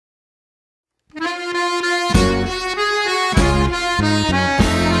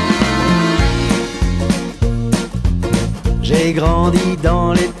J'ai grandi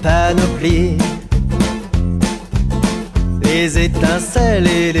dans les panoplies, les étincelles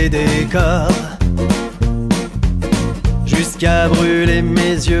et les décors, jusqu'à brûler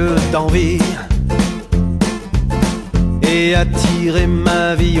mes yeux d'envie et attirer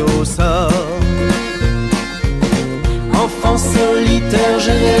ma vie au sort. Enfant solitaire,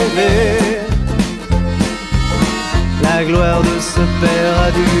 j'ai rêvé la gloire de ce père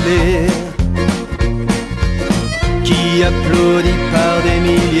adulé qui applaudit par des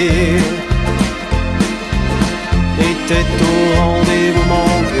milliers était au rendez-vous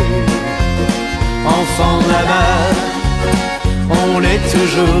manqué. Enfant de la balle, on est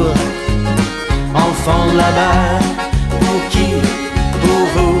toujours enfant de la balle. Pour qui? Pour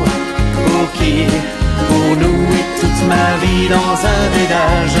vous? Pour qui? Pour nous. Et toute ma vie dans un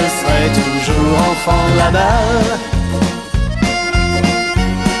dédale, je serai toujours enfant de la balle.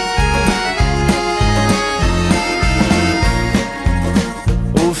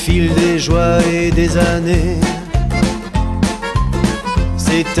 Au fil des joies et des années,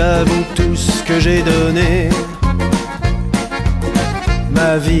 c'est à vous tous que j'ai donné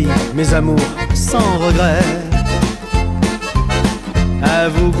ma vie, mes amours, sans regret. À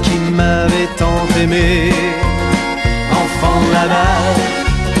vous qui m'avez tant aimé. Enfant de la balle,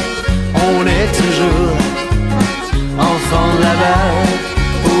 on est toujours enfant de la balle.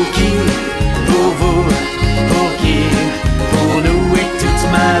 Pour qui? Pour vous? Pour qui? Pour nous. Et toute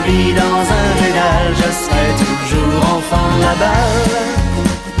ma vie dans un pédale, je serai toujours enfant de la balle.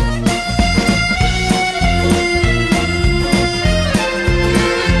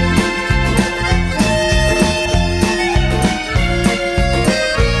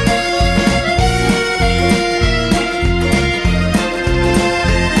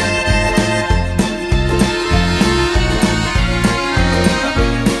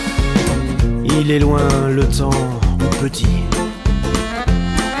 Il est loin le temps où petit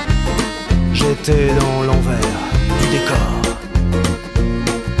j'étais dans l'envers du décor.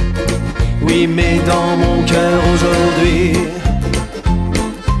 Oui, mais dans mon cœur aujourd'hui,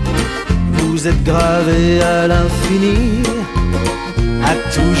 vous êtes gravés à l'infini, à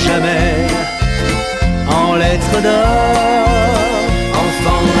tout jamais, en lettres d'or.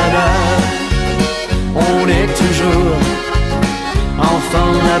 Enfant de la balle, on est toujours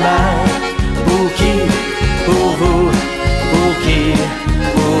enfant de la balle. Pour qui? Pour vous? Pour qui?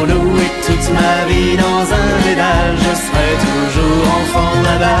 Pour nous. Et toute ma vie dans un pédale, je serai toujours enfant de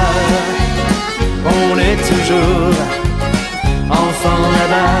la balle. On est toujours enfant de la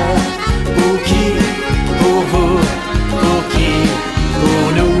balle. Pour qui? Pour vous? Pour qui? Pour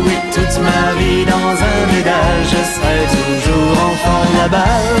nous. Et toute ma vie dans un pédale, je serai toujours enfant de la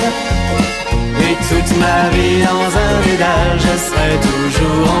balle. Et toute ma vie dans un pédale, je serai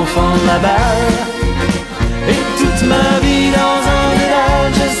toujours enfant de la balle.